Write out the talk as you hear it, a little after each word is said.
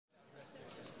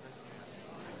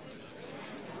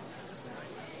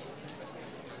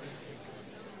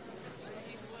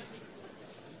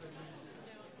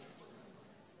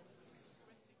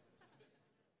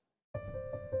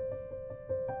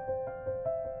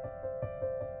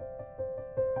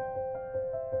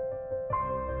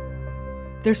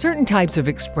There are certain types of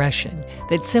expression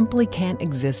that simply can't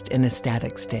exist in a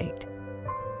static state.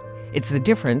 It's the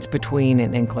difference between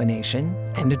an inclination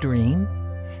and a dream,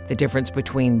 the difference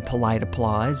between polite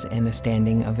applause and a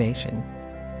standing ovation.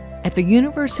 At the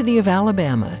University of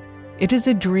Alabama, it is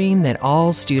a dream that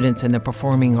all students in the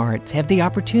performing arts have the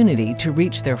opportunity to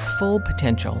reach their full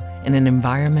potential in an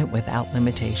environment without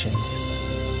limitations.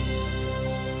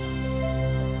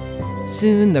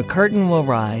 Soon, the curtain will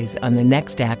rise on the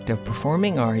next act of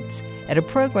performing arts at a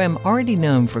program already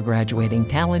known for graduating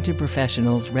talented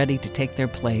professionals ready to take their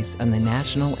place on the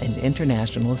national and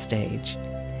international stage.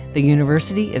 The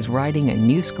university is writing a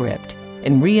new script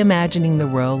and reimagining the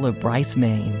role of Bryce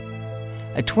Main.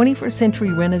 A 21st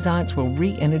century renaissance will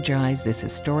re-energize this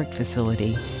historic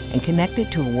facility and connect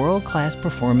it to a world-class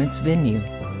performance venue.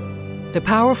 The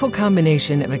powerful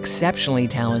combination of exceptionally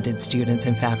talented students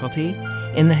and faculty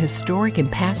in the historic and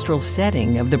pastoral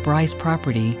setting of the Bryce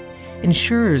property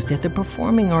ensures that the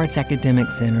Performing Arts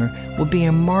Academic Center will be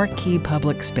a marquee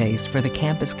public space for the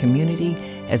campus community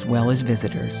as well as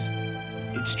visitors.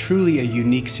 It's truly a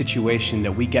unique situation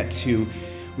that we get to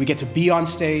be on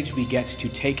stage, we get to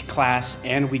take class,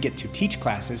 and we get to teach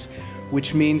classes,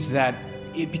 which means that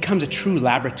it becomes a true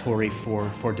laboratory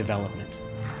for development.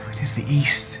 It is the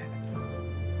East,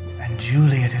 and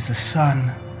Julie, it is the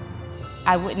Sun.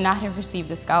 I would not have received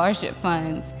the scholarship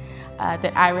funds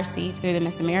that I received through the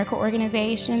Miss America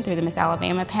organization, through the Miss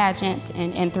Alabama pageant,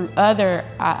 and through other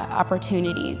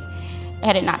opportunities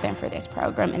had it not been for this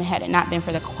program and had it not been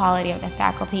for the quality of the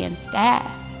faculty and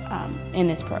staff in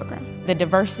this program. The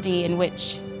diversity in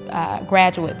which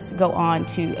graduates go on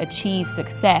to achieve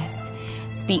success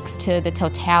speaks to the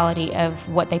totality of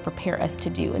what they prepare us to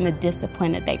do and the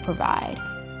discipline that they provide.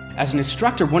 As an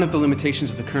instructor, one of the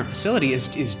limitations of the current facility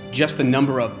is just the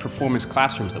number of performance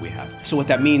classrooms that we have. So what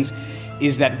that means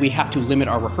is that we have to limit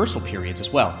our rehearsal periods as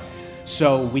well.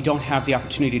 So we don't have the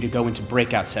opportunity to go into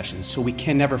breakout sessions, so we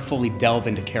can never fully delve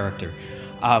into character.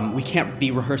 We can't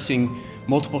be rehearsing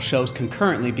multiple shows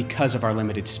concurrently because of our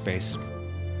limited space.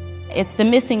 It's the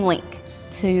missing link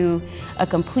to a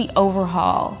complete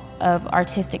overhaul of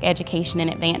artistic education and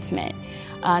advancement,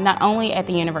 not only at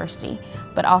the university,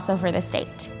 but also for the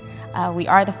state. We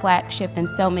are the flagship in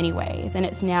so many ways, and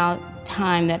it's now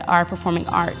time that our performing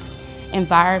arts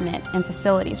environment and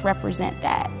facilities represent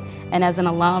that. And as an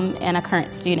alum and a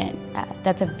current student,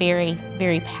 that's a very,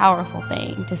 very powerful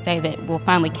thing to say that we'll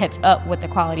finally catch up with the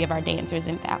quality of our dancers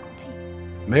and faculty.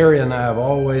 Mary and I have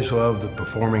always loved the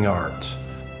performing arts.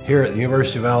 Here at the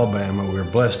University of Alabama, we're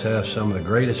blessed to have some of the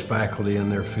greatest faculty in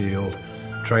their field,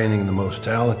 training the most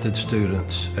talented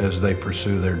students as they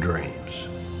pursue their dreams.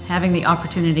 Having the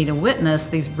opportunity to witness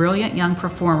these brilliant young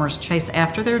performers chase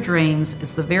after their dreams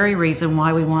is the very reason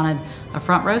why we wanted a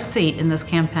front row seat in this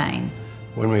campaign.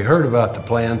 When we heard about the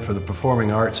plan for the Performing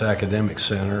Arts Academic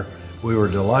Center, we were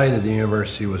delighted the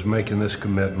university was making this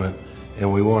commitment,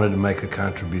 and we wanted to make a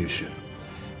contribution.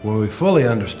 When we fully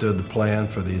understood the plan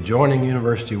for the adjoining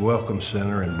University Welcome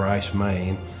Center in Bryce,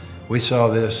 Maine, we saw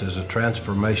this as a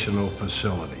transformational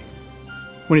facility.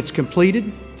 When it's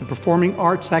completed, the Performing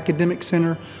Arts Academic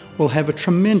Center will have a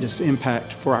tremendous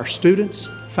impact for our students,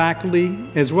 faculty,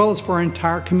 as well as for our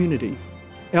entire community.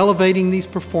 Elevating these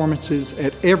performances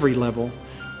at every level,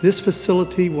 this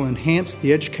facility will enhance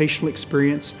the educational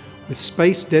experience with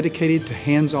space dedicated to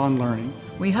hands-on learning.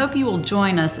 We hope you will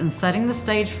join us in setting the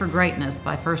stage for greatness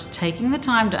by first taking the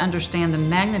time to understand the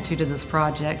magnitude of this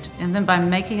project and then by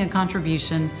making a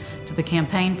contribution to the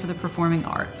campaign for the performing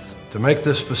arts. To make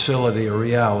this facility a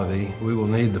reality, we will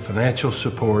need the financial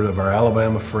support of our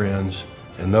Alabama friends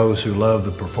and those who love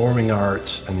the performing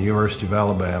arts and the University of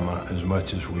Alabama as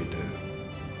much as we do.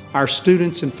 Our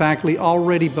students and faculty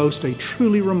already boast a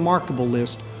truly remarkable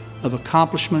list of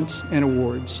accomplishments and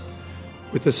awards.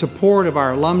 With the support of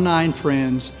our alumni and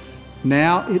friends,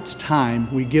 now it's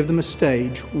time we give them a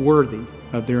stage worthy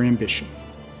of their ambition.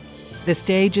 The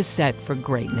stage is set for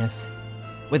greatness.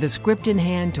 With a script in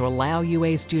hand to allow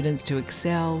UA students to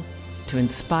excel, to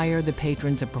inspire the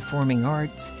patrons of performing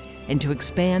arts, and to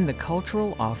expand the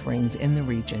cultural offerings in the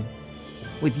region.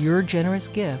 With your generous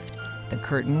gift, the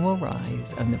curtain will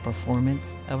rise on the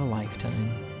performance of a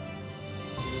lifetime.